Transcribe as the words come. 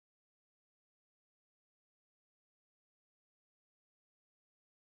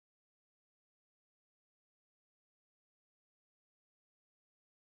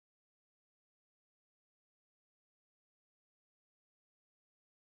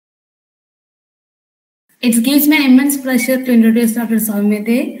It gives me immense pleasure to introduce Dr.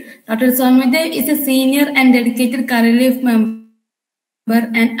 Soumyade. Dr. Soumyade is a senior and dedicated career member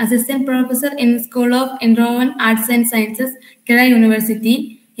and assistant professor in the School of Environment, Arts and Sciences, Kerala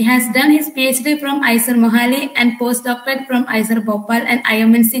University. He has done his PhD from IISER Mohali and postdoctorate from IISER Bhopal and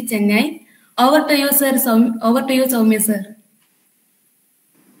IMNC Chennai. Over to you, sir. Over to you, Soumya, sir.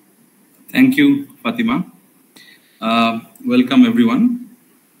 Thank you, Fatima. Welcome, everyone.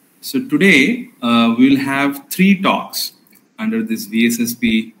 So today we'll have 3 talks under this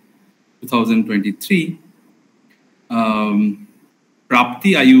VSSP 2023.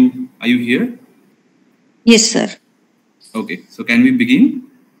 Prapti, are you here? Yes, sir. Okay, so can we begin?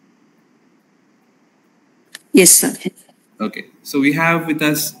 Yes, sir. Okay, so we have with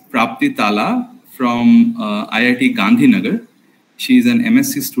us Prapti Tala from IIT Gandhinagar. She is an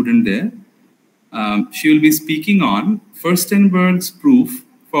MSc student there. She will be speaking on Frustenberg's proof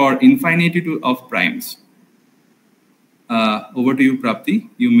for infinitude of primes. Over to you, Prapti.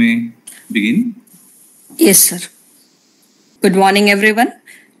 You may begin. Yes, sir. Good morning, everyone.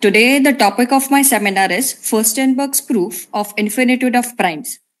 Today, the topic of my seminar is Frustenberg's proof of infinitude of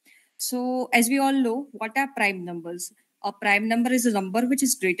primes. So, as we all know, what are prime numbers? A prime number is a number which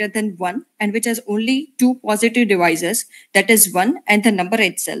is greater than 1 and which has only 2 positive divisors, that is 1 and the number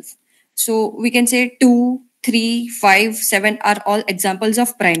itself. So, we can say 2, 3, 5, 7 are all examples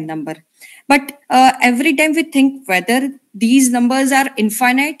of prime number. But every time we think whether these numbers are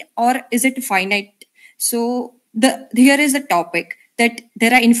infinite or is it finite. So here is the topic that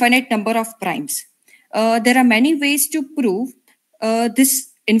there are infinite number of primes. There are many ways to prove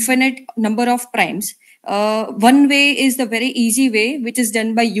this infinite number of primes. One way is the very easy way, which is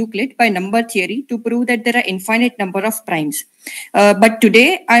done by Euclid, by number theory, to prove that there are infinite number of primes. But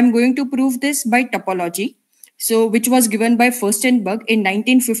today I'm going to prove this by topology, so which was given by Frustenberg in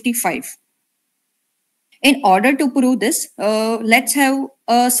 1955. In order to prove this, let's have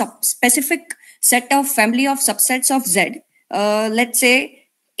a specific set of family of subsets of Z. Let's say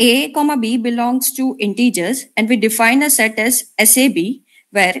A, B belongs to integers, and we define a set as SAB,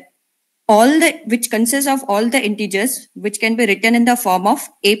 where which consists of all the integers, which can be written in the form of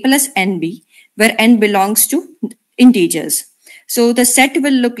A plus NB, where N belongs to integers. So the set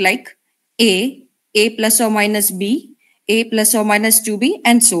will look like A plus or minus B, A plus or minus 2B,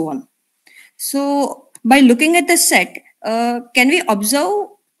 and so on. So by looking at the set, can we observe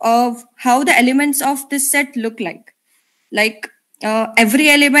how the elements of this set look like? Like every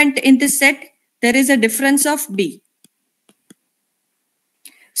element in this set, there is a difference of B.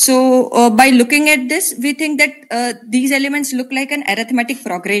 So by looking at this, we think that these elements look like an arithmetic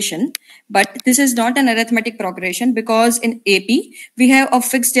progression, but this is not an arithmetic progression because in AP, we have a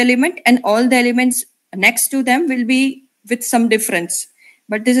fixed element and all the elements next to them will be with some difference.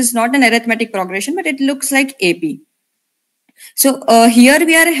 But this is not an arithmetic progression, but it looks like AP. So here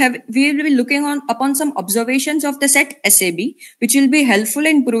we will be looking upon some observations of the set SAB, which will be helpful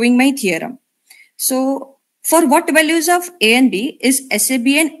in proving my theorem. So for what values of A and B is SAB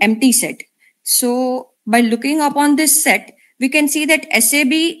an empty set? So by looking upon this set, we can see that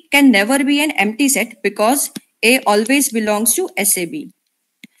SAB can never be an empty set because A always belongs to SAB.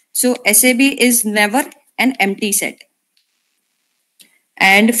 So SAB is never an empty set.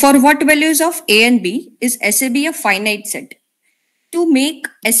 And for what values of A and B is SAB a finite set? To make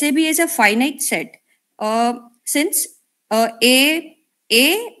SAB as a finite set, since A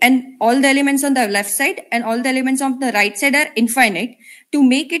and all the elements on the left side and all the elements on the right side are infinite, to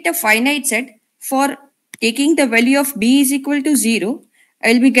make it a finite set, for taking the value of B is equal to 0,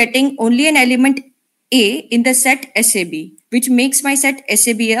 I will be getting only an element A in the set SAB, which makes my set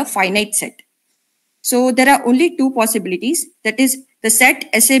SAB a finite set. So there are only 2 possibilities, that is, the set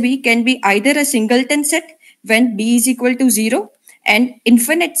SAB can be either a singleton set when B is equal to 0 and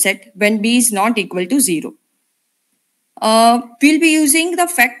infinite set when B is not equal to 0. We'll be using the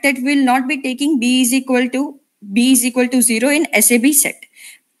fact that we'll not be taking B is equal to 0 in SAB set,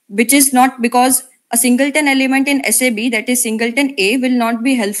 which is not because a singleton element in SAB, that is singleton A, will not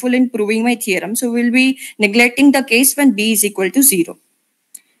be helpful in proving my theorem. So we'll be neglecting the case when B is equal to 0.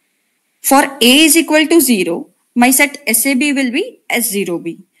 For A is equal to 0, my set SAB will be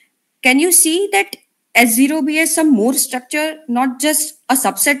S0B. Can you see that S0B has some more structure, not just a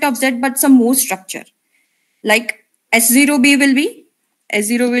subset of Z, but some more structure? Like S0B will be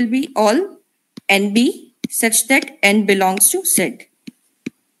all NB such that N belongs to Z,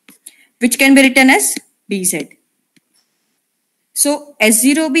 which can be written as BZ. So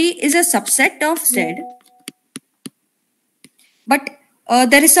S0B is a subset of Z, but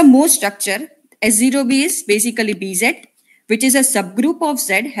there is some more structure. S0B is basically BZ, which is a subgroup of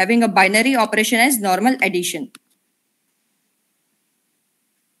Z having a binary operation as normal addition.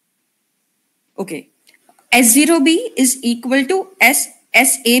 Okay. S0B is equal to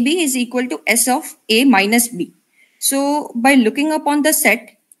SAB is equal to S of A minus B. So by looking upon the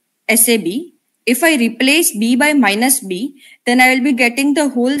set SAB, if I replace B by minus B, then I will be getting the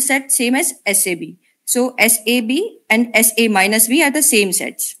whole set same as SAB. So SAB and SA minus B are the same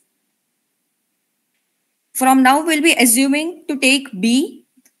sets. From now we'll be assuming to take B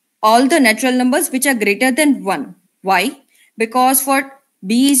all the natural numbers which are greater than 1. Why? Because for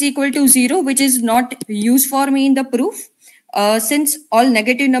B is equal to 0, which is not used for me in the proof, since all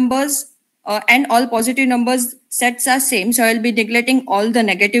negative numbers and all positive numbers sets are same, so I will be neglecting all the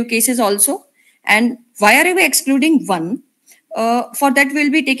negative cases also. And why are we excluding 1? For that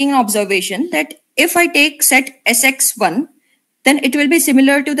we'll be taking an observation that if I take set Sx1, then it will be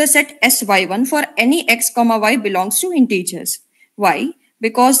similar to the set Sy1 for any x comma y belongs to integers. Why?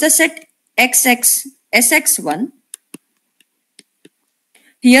 Because the set Sx1,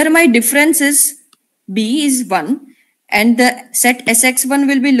 here my difference is B is 1 and the set Sx1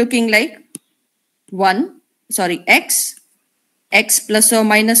 will be looking like x plus or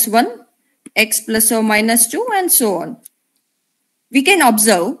minus 1, x plus or minus 2 and so on. We can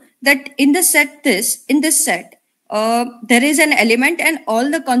observe that in this set there is an element and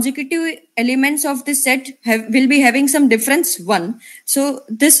all the consecutive elements of this set will be having some difference 1. So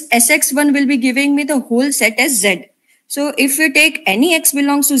this Sx1 will be giving me the whole set as Z. So if you take any x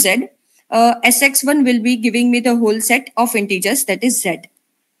belongs to Z, Sx1 will be giving me the whole set of integers, that is Z.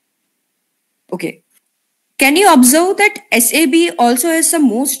 Okay. Can you observe that SAB also has some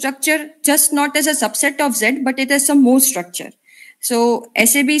more structure, just not as a subset of Z, but it has some more structure. So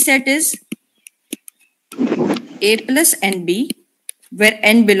SAB set is A plus NB, where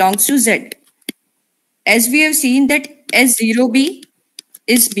N belongs to Z. As we have seen that S0B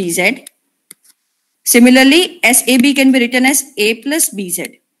is BZ. Similarly, SAB can be written as A plus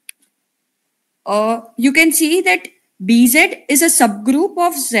BZ. You can see that BZ is a subgroup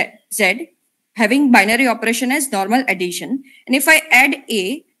of Z having binary operation as normal addition. And if I add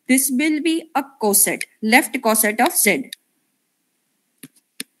A, this will be a coset, left coset of Z.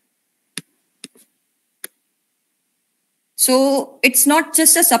 So it's not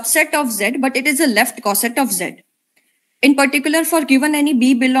just a subset of Z, but it is a left coset of Z. In particular, for given any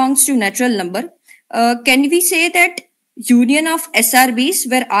B belongs to natural number, can we say that union of SRBs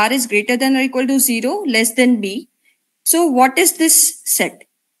where R is greater than or equal to 0, less than B? So what is this set?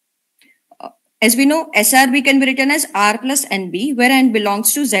 As we know, SRB can be written as R plus NB, where N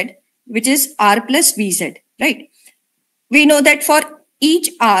belongs to Z, which is R plus BZ, right? We know that for each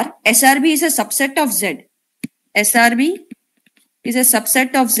R, SRB is a subset of Z. SRB is a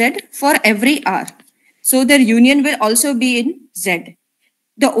subset of Z for every R. So their union will also be in Z.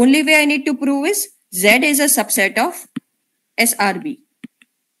 The only way I need to prove is Z is a subset of SRB.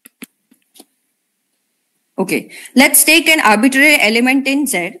 Okay, let's take an arbitrary element in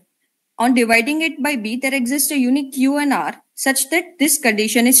Z. On dividing it by B, there exists a unique Q and R such that this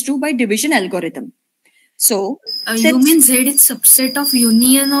condition is true by division algorithm. So, you mean Z is subset of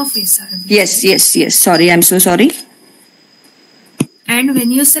union of SRB? Yes. Sorry, I'm so sorry. And when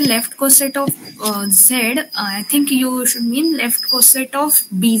you say left coset of Z, I think you should mean left coset of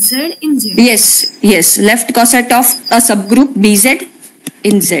BZ in Z. Yes, left coset of a subgroup BZ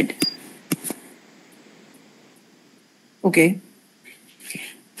in Z. Okay.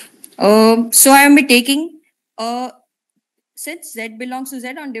 So I am taking, since Z belongs to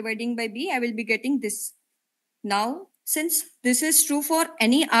Z, on dividing by B, I will be getting this. Now, since this is true for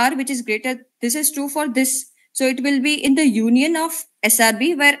any R which is greater, this is true for this. So it will be in the union of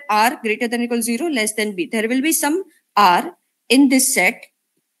SRB where R greater than or equal to 0, less than B. There will be some R in this set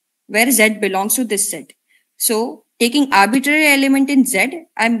where Z belongs to this set. So taking arbitrary element in Z,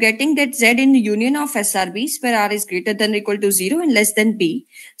 I am getting that Z in the union of SRBs where R is greater than or equal to 0 and less than B.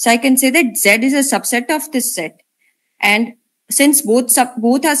 So I can say that Z is a subset of this set. And since both are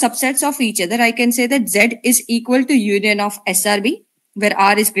subsets of each other, I can say that Z is equal to union of SRB where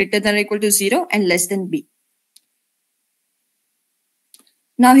R is greater than or equal to 0 and less than B.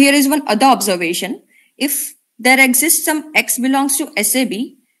 Now here is one other observation. If there exists some X belongs to SAB,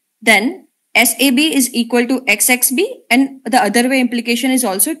 then SAB is equal to XXB and the other way implication is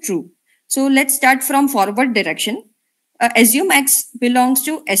also true. So let's start from forward direction. Assume X belongs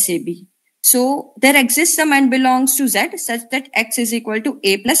to SAB. So there exists some N belongs to Z such that X is equal to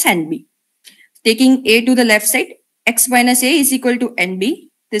A plus NB. Taking A to the left side, X minus A is equal to NB.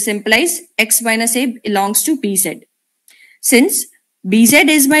 This implies X minus A belongs to BZ. Since BZ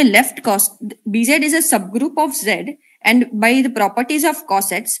is my left BZ is a subgroup of Z And by the properties of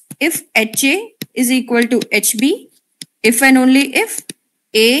cosets, if HA is equal to HB, if and only if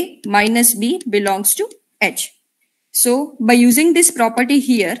A minus B belongs to H. So by using this property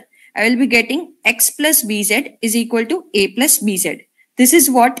here, I will be getting X plus BZ is equal to A plus BZ. This is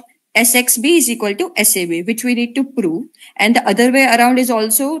what SXB is equal to SAB, which we need to prove. And the other way around is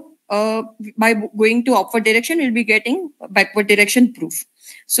also by going to upward direction, we'll be getting backward direction proof.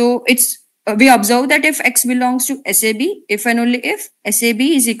 So it's we observe that if X belongs to SAB, if and only if SAB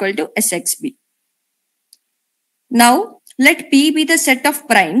is equal to SXB. Now let P be the set of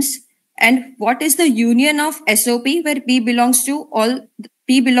primes. And what is the union of SOP where P belongs to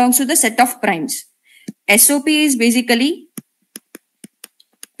the set of primes? SOP is basically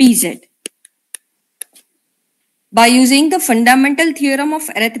PZ. By using the fundamental theorem of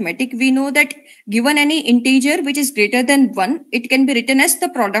arithmetic, we know that given any integer which is greater than 1, it can be written as the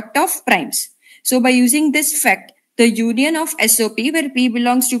product of primes. So by using this fact, the union of SOP where P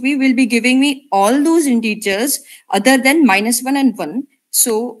belongs to P will be giving me all those integers other than -1 and 1.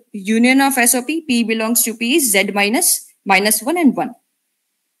 So union of SOP, P belongs to P is Z minus -1 and 1.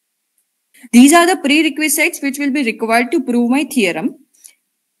 These are the prerequisites which will be required to prove my theorem.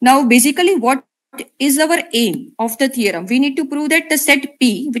 Now basically what is our aim of the theorem? We need to prove that the set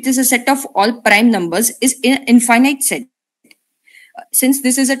P, which is a set of all prime numbers, is an infinite set. Since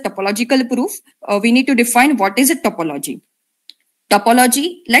this is a topological proof, we need to define what is a topology.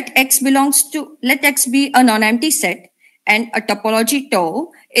 Topology, let X be a non-empty set. And a topology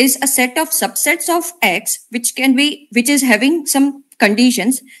tau is a set of subsets of X which is having some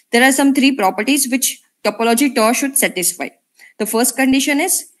conditions. There are some 3 properties which topology tau should satisfy. The first condition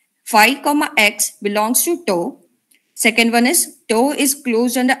is phi comma X belongs to tau. Second one is tau is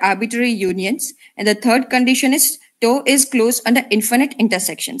closed under arbitrary unions. And the third condition is tau is closed under infinite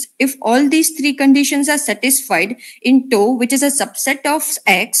intersections. If all these 3 conditions are satisfied in tau, which is a subset of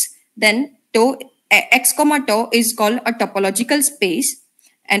X, then X comma tau is called a topological space,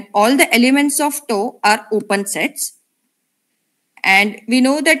 and all the elements of tau are open sets. And we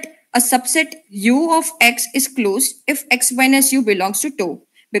know that a subset U of X is closed if X minus U belongs to tau.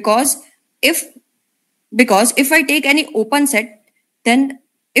 Because if I take any open set, then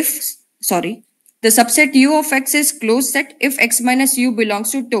the subset U of X is closed set if X minus U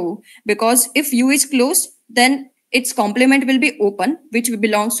belongs to tau. Because if U is closed, then its complement will be open, which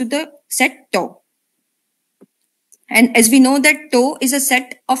belongs to the set tau. And as we know that tau is a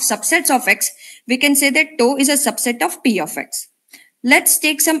set of subsets of X, we can say that tau is a subset of P of X. Let's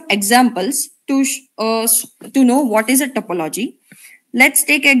take some examples to know what is a topology. Let's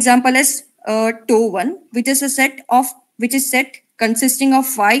take example as tau1, which is set consisting of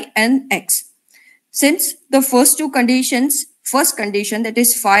phi and X. Since the first condition, that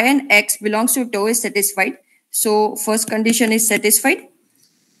is phi and X belongs to tau, is satisfied. So first condition is satisfied.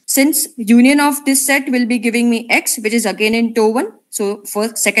 Since union of this set will be giving me X, which is again in tau1. So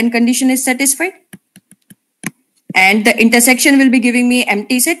second condition is satisfied. And the intersection will be giving me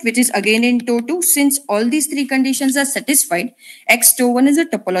empty set, which is again in tau2. Since all these 3 conditions are satisfied, X tau1 is a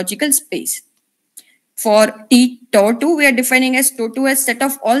topological space. For T tau2, we are defining as tau2 as set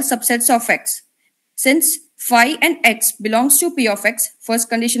of all subsets of X. Since phi and X belongs to P of X, first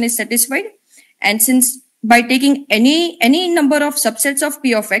condition is satisfied. And since by taking any number of subsets of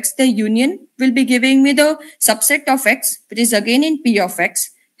P of X, the union will be giving me the subset of X, which is again in P of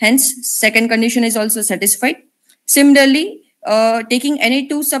X. Hence, second condition is also satisfied. Similarly, taking any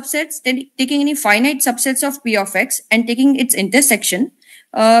 2 subsets, taking any finite subsets of P of X and taking its intersection,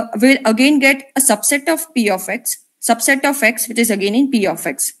 will again get a subset of P of X, which is again in P of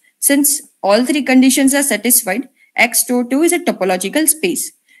X. Since all 3 conditions are satisfied, X tau2 is a topological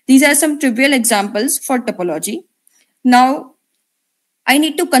space. These are some trivial examples for topology. Now, I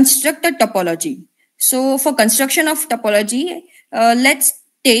need to construct a topology. So for construction of topology, let's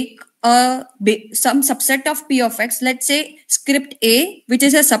take some subset of P of X. Let's say script A, which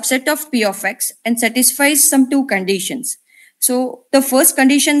is a subset of P of X and satisfies some 2 conditions. So the first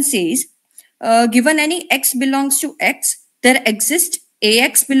condition says, given any X belongs to X, there exists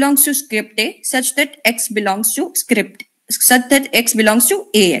AX belongs to script A such that X belongs to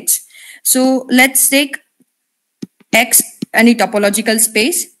AX. So let's take X, any topological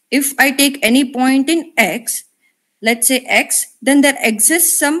space. If I take any point in X, let's say X, then there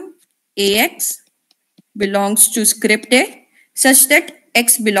exists some AX belongs to script A such that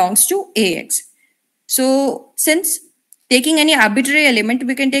X belongs to AX. So since taking any arbitrary element,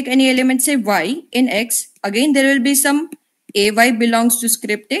 we can take any element, say Y in X. Again, there will be some AY belongs to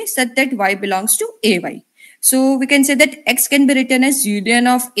script A such that Y belongs to AY. So we can say that X can be written as union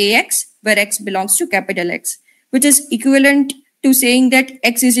of AX where X belongs to capital X. which is equivalent to saying that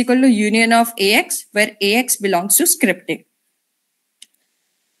X is equal to union of AX, where AX belongs to script A.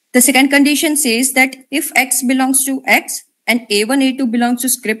 The second condition says that if X belongs to X and A1, A2 belongs to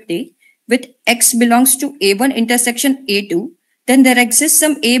script A, with X belongs to A1 intersection A2, then there exists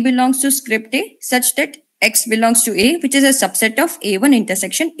some A belongs to script A such that X belongs to A, which is a subset of A1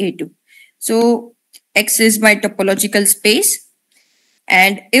 intersection A2. So X is my topological space,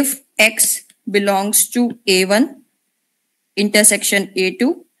 and if X belongs to A1 intersection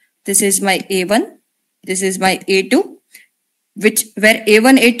A2, this is my A1, this is my A2, where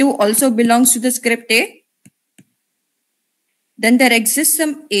A1, A2 also belongs to the script A, then there exists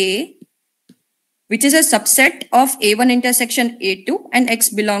some A which is a subset of A1 intersection A2 and X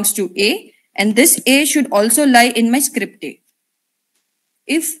belongs to A, and this A should also lie in my script A.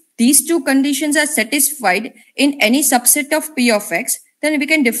 If these two conditions are satisfied in any subset of P of X, then we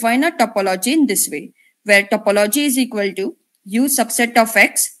can define a topology in this way, where topology is equal to U subset of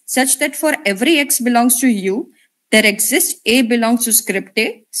X such that for every X belongs to U, there exists A belongs to script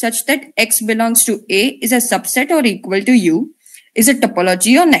A such that X belongs to A is a subset or equal to U is a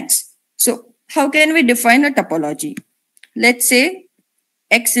topology on X. So how can we define a topology? Let's say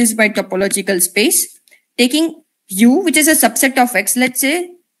X is my topological space. Taking U, which is a subset of X, let's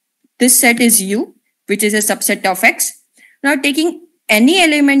say this set is U, which is a subset of X. Now taking any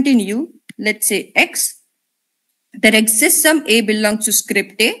element in U, let's say X, there exists some A belongs to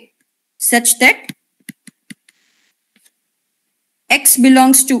script A such that X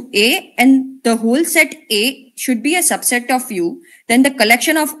belongs to A and the whole set A should be a subset of U, then the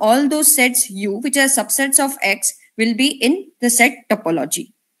collection of all those sets U, which are subsets of X, will be in the set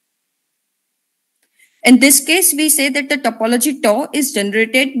topology. In this case, we say that the topology tau is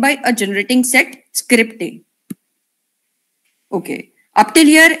generated by a generating set script A. Okay, up till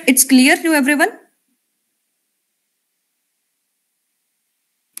here, it's clear to everyone?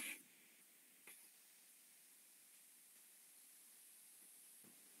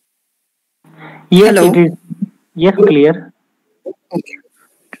 Yes, Hello? it is. Yes, clear. Okay.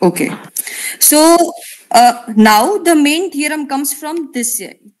 Okay. So now the main theorem comes from this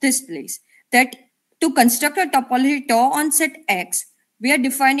place, that to construct a topology tau on set X, we are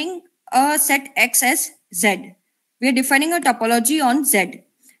defining a set X as Z. We are defining a topology on Z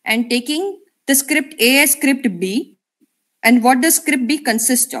and taking the script A as script B. And what does script B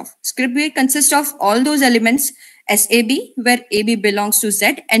consist of? Script B consists of all those elements SAB, where AB belongs to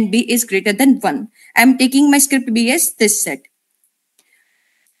Z and B is greater than 1. I am taking my script B as this set.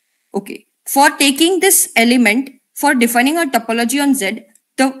 Okay. For taking this element, for defining a topology on Z,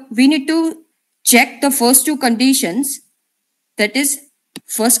 we need to check the first two conditions, that is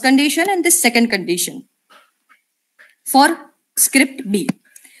first condition and the second condition for script B.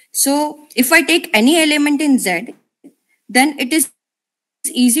 So if I take any element in Z, then it is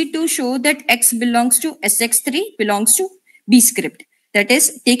easy to show that X belongs to SX3 belongs to B script. That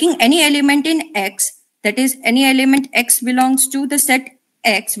is, taking any element in X, that is any element X belongs to the set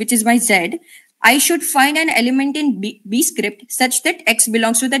X, which is my Z, I should find an element in B script such that X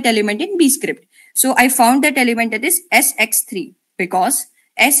belongs to that element in B script. So I found that element, that is SX3, because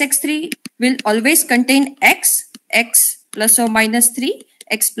SX3 will always contain X, X plus or minus 3,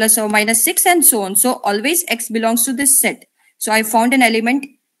 X plus or minus 6 and so on. So always X belongs to this set. So I found an element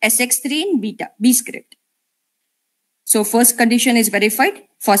SX3 in B script. So first condition is verified.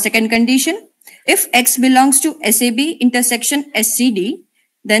 For second condition, if X belongs to SAB intersection SCD,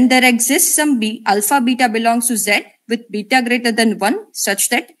 then there exists some alpha beta belongs to Z with beta greater than 1 such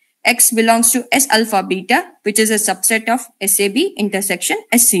that X belongs to S alpha beta, which is a subset of SAB intersection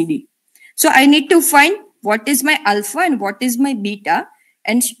SCD. So I need to find what is my alpha and what is my beta,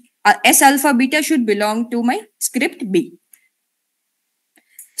 and S alpha beta should belong to my script B.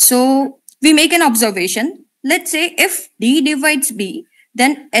 So we make an observation. Let's say if D divides B,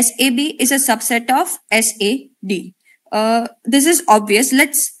 then SAB is a subset of SAD. This is obvious.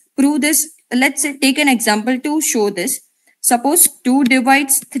 Let's prove this. Let's take an example to show this. Suppose 2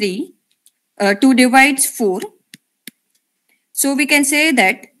 divides 3, 2 divides 4. So we can say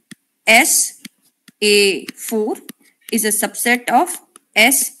that SA4 is a subset of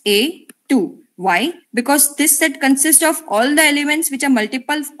SA2. Why? Because this set consists of all the elements which are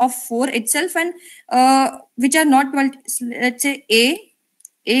multiple of 4 itself and which are not, let's say A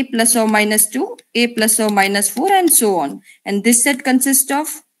plus or minus 2, A plus or minus 4 and so on. And this set consists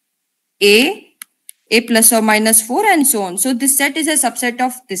of A plus or minus 4 and so on. So this set is a subset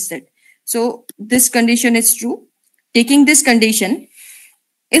of this set. So this condition is true. Taking this condition,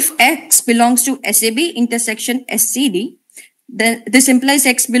 if X belongs to SAB intersection SCD, then this implies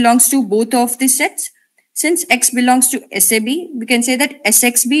X belongs to both of the sets. Since X belongs to SAB, we can say that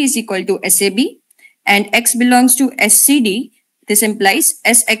SXB is equal to SAB, and X belongs to SCD. This implies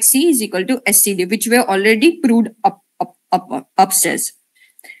SXC is equal to SCD, which we have already proved upstairs.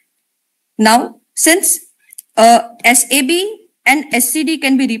 Now, since SAB and SCD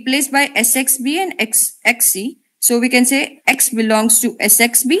can be replaced by SXB and XC, so we can say X belongs to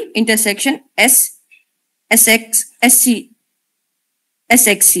SXB intersection SXC.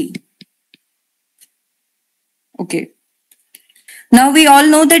 Okay. Now we all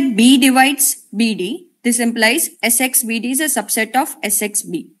know that B divides BD. This implies SXBD is a subset of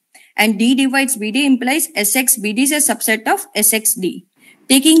SXB. And D divides BD implies SXBD is a subset of SXD.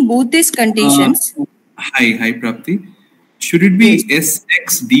 Taking both these conditions. Hi, Prapti. Should it be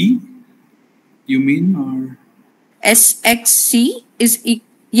SXD? You mean, or SXC is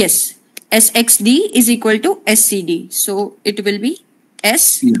yes. SXD is equal to SCD. So it will be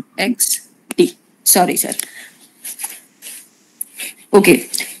SXD. Sorry, sir. Okay.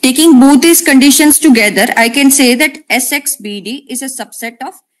 Taking both these conditions together, I can say that SXBD is a subset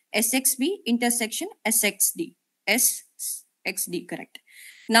of SXB intersection SXD. SXD, correct.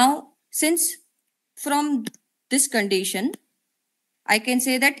 Now, since from this condition, I can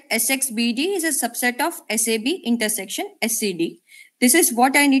say that SXBD is a subset of SAB intersection SCD. This is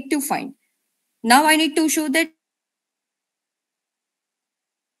what I need to find. Now I need to show that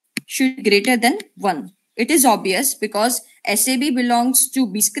should be greater than 1. It is obvious because SAB belongs to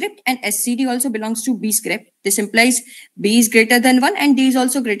B script and SCD also belongs to B script. This implies B is greater than 1 and D is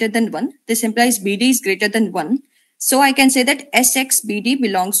also greater than 1. This implies BD is greater than 1. So I can say that SXBD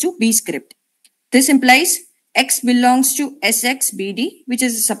belongs to B script. This implies X belongs to SXBD, which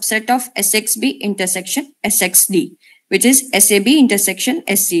is a subset of SXB intersection SXD, which is SAB intersection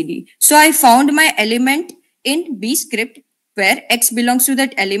SCD. So I found my element in B script where X belongs to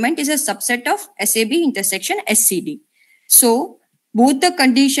that element is a subset of SAB intersection SCD. So both the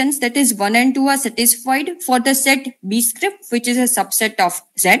conditions, that is 1 and 2, are satisfied for the set B script, which is a subset of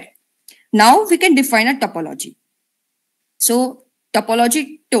Z. Now we can define a topology. So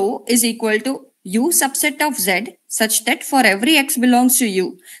topology tau is equal to U subset of Z such that for every X belongs to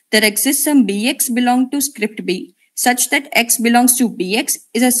U, there exists some BX belong to script B such that X belongs to BX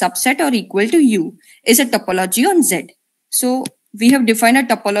is a subset or equal to U is a topology on Z. So we have defined a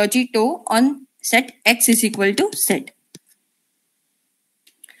topology tau on set X is equal to Z.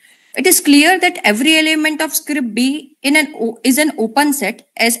 It is clear that every element of script B is an open set,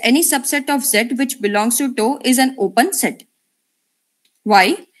 as any subset of Z which belongs to tau is an open set.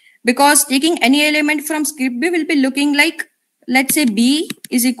 Why? Because taking any element from script B will be looking like, let's say B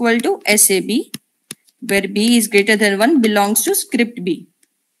is equal to SAB, where B is greater than 1 belongs to script B.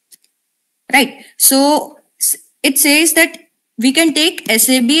 Right. So it says that we can take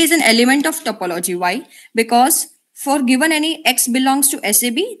SAB as an element of topology. Why? Because for given any X belongs to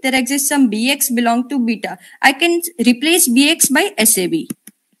SAB, there exists some BX belong to beta. I can replace BX by SAB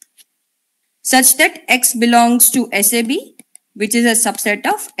such that X belongs to SAB, which is a subset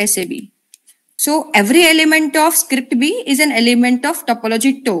of SAB. So every element of script B is an element of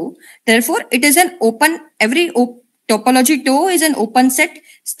topology tau. Therefore, it is an open, topology tau is an open set.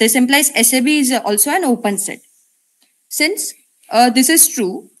 This implies SAB is also an open set. Since this is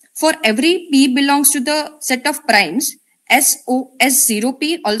true, for every P belongs to the set of primes,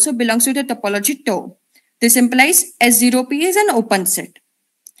 S0P also belongs to the topology tau. This implies S0P is an open set.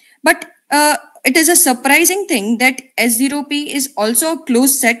 But it is a surprising thing that S0P is also a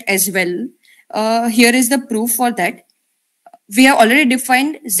closed set as well. Here is the proof for that. We have already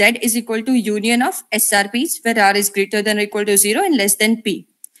defined Z is equal to union of SRPs where R is greater than or equal to 0 and less than P.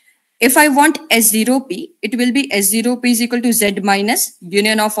 If I want S0P, it will be S0P is equal to Z minus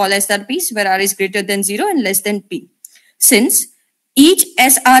union of all SRPs where R is greater than 0 and less than P. Since each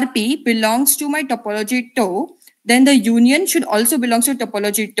SRP belongs to my topology tau, then the union should also belong to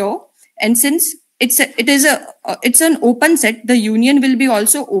topology tau. And since it's an open set, the union will be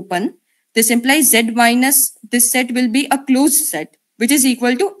also open. This implies Z minus this set will be a closed set, which is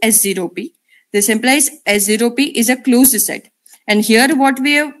equal to S0P. This implies S0P is a closed set. And here what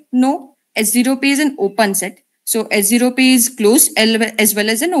we have know, S0P is an open set. So S0P is closed as well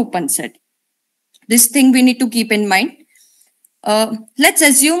as an open set. This thing we need to keep in mind. Let's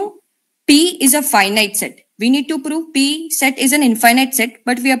assume P is a finite set. We need to prove P set is an infinite set,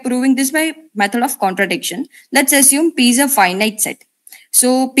 but we are proving this by method of contradiction. Let's assume P is a finite set.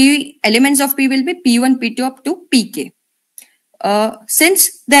 So P elements of P will be P1, P2 up to Pk.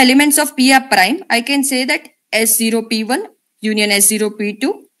 Since the elements of P are prime, I can say that S0P1 union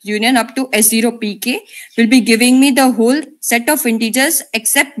S0P2 union up to S0Pk will be giving me the whole set of integers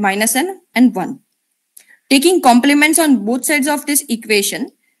except minus n and 1. Taking complements on both sides of this equation,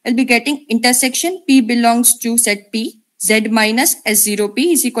 I'll be getting intersection P belongs to set P, Z minus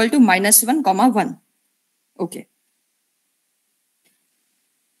S0P is equal to -1, 1. Okay.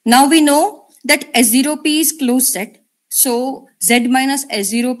 Now we know that S0P is closed set. So Z minus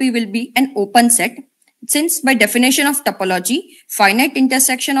S0P will be an open set. Since by definition of topology, finite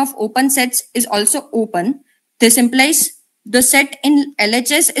intersection of open sets is also open, this implies the set in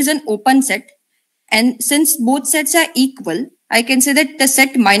LHS is an open set. And since both sets are equal, I can say that the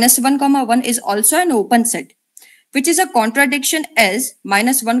set -1, 1 is also an open set, which is a contradiction as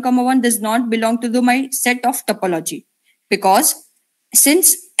 -1, 1 does not belong to my set of topology. Because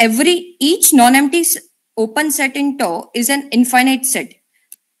since each non-empty open set in tau is an infinite set,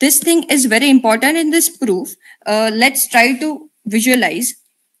 this thing is very important in this proof. Let's try to visualize.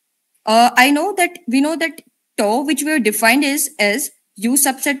 We know that tau, which we have defined is as U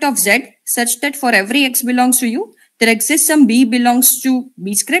subset of Z, such that for every X belongs to U, there exists some B belongs to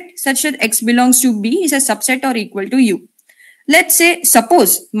B script, such that X belongs to B is a subset or equal to U. Let's say,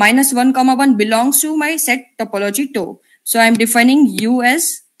 suppose -1, 1 belongs to my set topology tau. So I'm defining U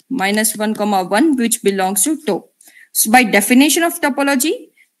as -1, 1, which belongs to tau. So by definition of topology,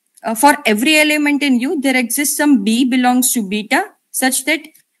 for every element in U, there exists some B belongs to beta, such that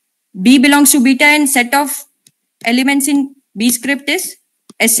B belongs to beta and set of elements in B script is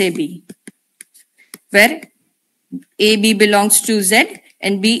SAB, where AB belongs to Z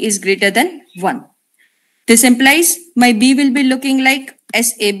and B is greater than 1. This implies my B will be looking like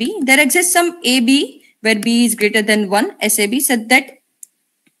SAB. There exists some AB where B is greater than 1, SAB, such that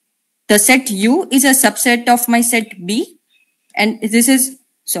the set U is a subset of my set B, and this is,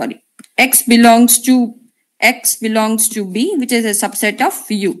 sorry, X belongs to B, which is a subset of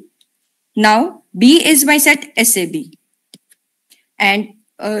U. Now, B is my set SAB, and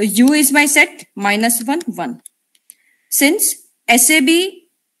U is my set -1, 1. Since SAB,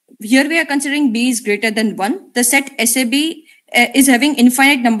 here we are considering B is greater than 1, the set SAB is having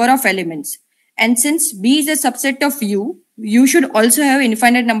infinite number of elements. And since B is a subset of U, U should also have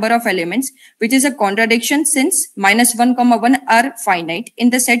infinite number of elements, which is a contradiction since -1, 1 are finite in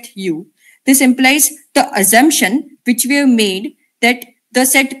the set U. This implies the assumption which we have made that the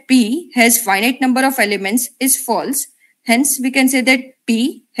set P has finite number of elements is false. Hence, we can say that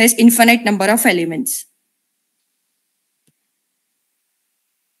P has infinite number of elements.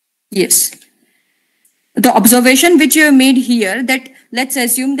 Yes. The observation which you have made here, that let's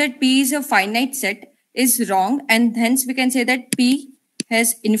assume that P is a finite set, is wrong, and hence we can say that P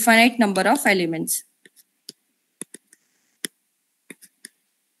has infinite number of elements.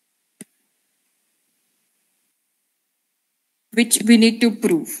 Which we need to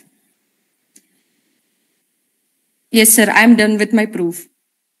prove. Yes, sir, I am done with my proof.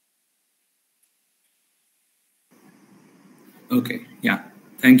 Okay, yeah.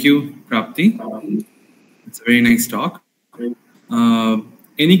 Thank you, Prapti. It's a very nice talk.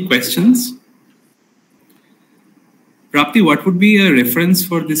 Any questions? Prapti, what would be a reference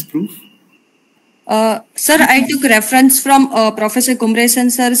for this proof? Sir, I took reference from Professor Kumresan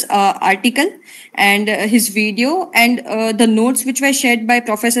sir's article and his video, and the notes which were shared by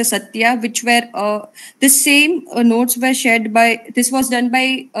Professor Satya, which were the same notes were shared by, this was done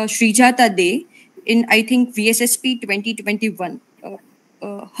by Srijata Dey in, I think, VSSP 2021.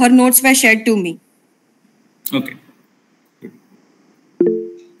 Her notes were shared to me. Okay.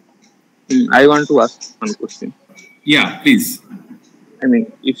 I want to ask one question. Yeah, please. I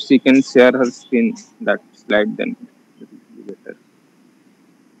mean, if she can share her screen, that slide, then it will be better.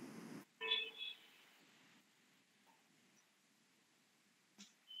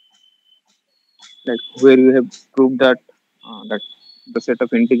 Like where you have proved that that the set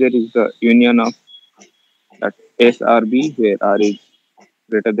of integer is the union of that S R B, where R is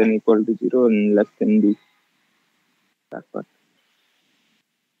greater than or equal to 0 and less than B. That part.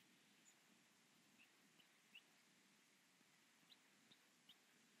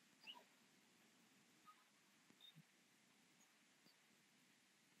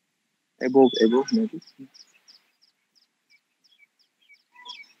 Above maybe.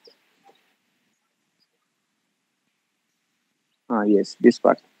 Yes, this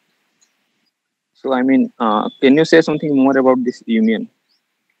part. So I mean, can you say something more about this union?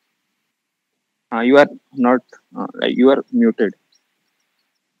 You are not like you are muted.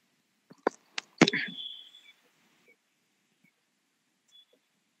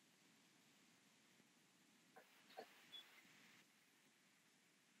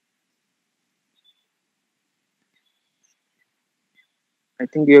 I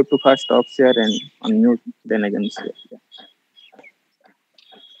think you have to first stop share and unmute, then again share. Yeah.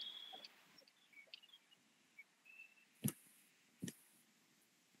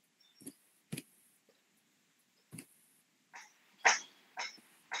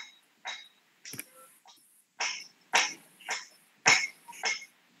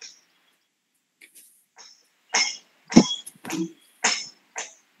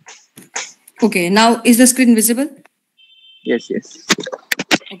 Okay, now is the screen visible? Yes, yes.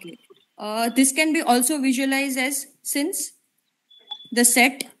 Okay. This can be also visualized as since the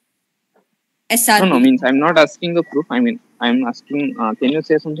set SRB. No, means I'm not asking the proof. I mean, I'm asking, can you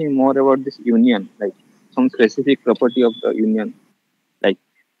say something more about this union, like some specific property of the union? Like,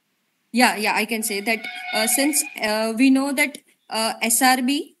 Yeah, I can say that since we know that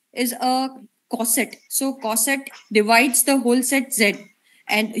SRB is a coset. So coset divides the whole set Z,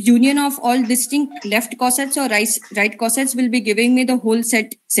 and union of all distinct left cosets or right cosets will be giving me the whole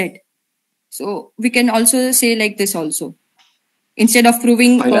set Z. So we can also say like this also, instead of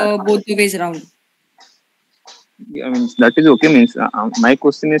proving yeah. both the ways around. I mean, that is okay. Means my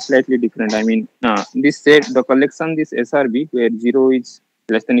question is slightly different. I mean, this set, the collection, this SRB, where 0 is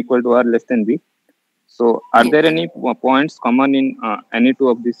less than equal to or less than B. So, are Yes. there any points common in any two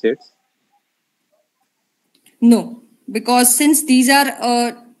of these sets? No, because since these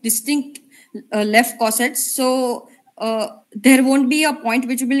are distinct left cosets, so there won't be a point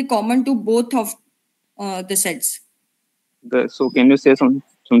which will be common to both of the sets. So, can you say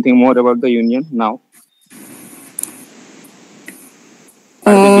something more about the union now?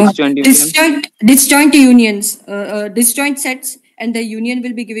 Disjoint unions, disjoint sets, and the union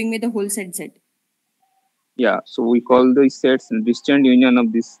will be giving me the whole set Z. Yeah, so we call these sets disjoint union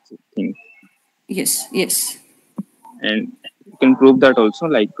of this thing. Yes. And you can prove that also,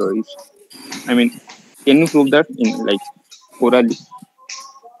 like, can you prove that in like orally?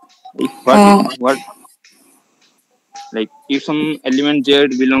 What like if some element Z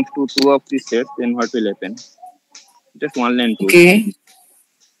belongs to two of these sets, then what will happen? Just one line proof.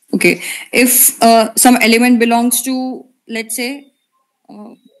 Okay. If some element belongs to, let's say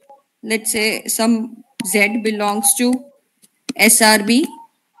some Z belongs to SRB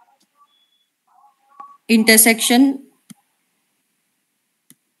intersection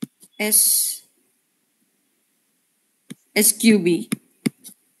SQB.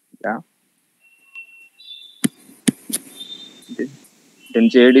 Yeah. Then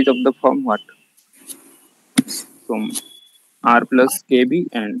Z is of the form what? Some R plus KB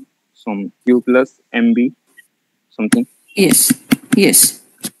and some Q plus MB something. Yes.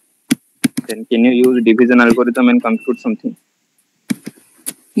 Then can you use division algorithm and compute something?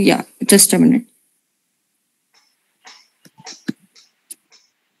 Yeah, just a minute.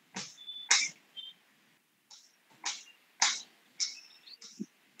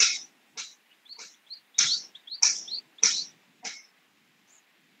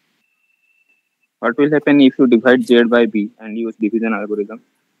 What will happen if you divide Z by B and use division algorithm?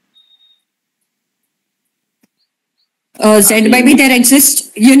 Z by B, there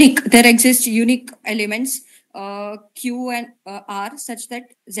exist unique elements Q and R such that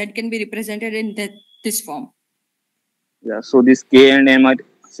Z can be represented in this form. Yeah, so this K and M are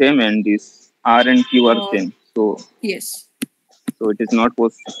same and this R and Q are same. So yes. So it is not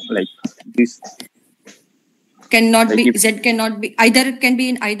possible like this. Cannot like be Z cannot be either. It can be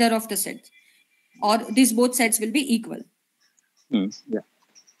in either of the sets, or these both sets will be equal. Yeah.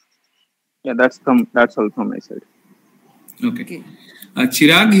 That's all from my side. Okay.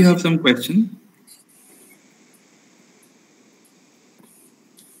 Chirag, you have some question?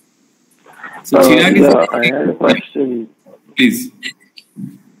 So Chirag I had a question. Please.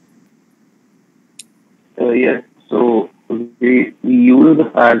 Yes. So we use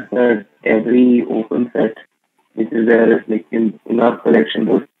the fact that every open set which is there, like in our collection,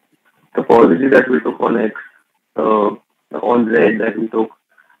 the topology that we took on X, on Z that we took,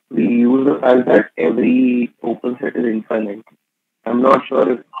 we use the fact that every open set is infinite. I'm not sure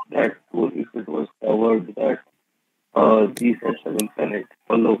if it was covered that these sets are infinite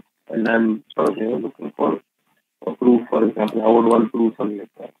or no. And I'm sort of looking for a proof, for example. How would one prove something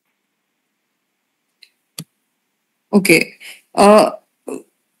like that? Okay.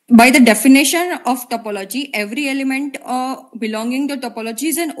 By the definition of topology, every element belonging to topology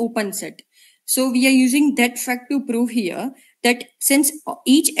is an open set. So we are using that fact to prove here that since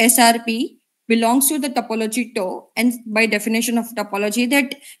each SRP belongs to the topology tau, and by definition of topology,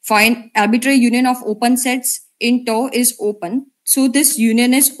 that find arbitrary union of open sets in tau is open. So this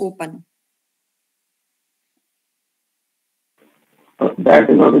union is open. That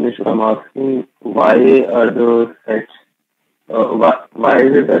is not an issue. I'm asking why are the sets? Why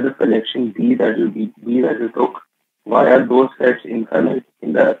is it that the collection B that you took? Why are those sets infinite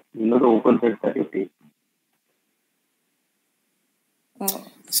in the the open sets that you take?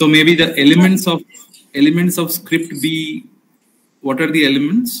 So maybe the elements of script B. What are the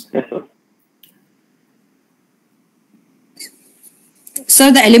elements? Yes, sir.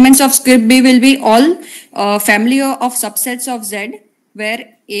 So the elements of script B will be all family of subsets of Z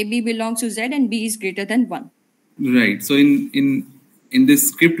where AB belongs to Z and B is greater than 1. Right. So in this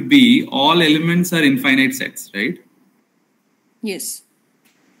script B, all elements are infinite sets, right? Yes.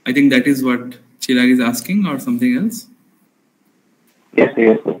 I think that is what Chirag is asking, or something else. Yes,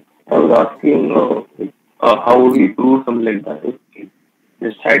 sir. I was asking how would we prove something like that if we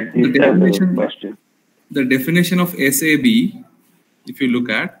just had this as a question. The definition of SAB, if you look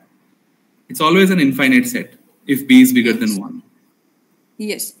at, it's always an infinite set if B is bigger than 1.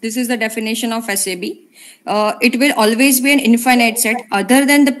 Yes, this is the definition of SAB. It will always be an infinite set other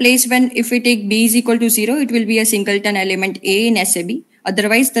than the place when if we take B is equal to 0, it will be a singleton element A in SAB.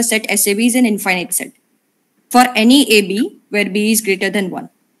 Otherwise, the set SAB is an infinite set for any AB where B is greater than 1.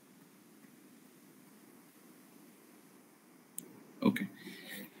 Okay.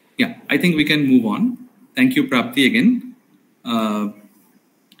 Yeah, I think we can move on. Thank you, Prapti, again,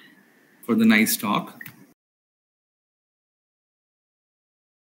 for the nice talk.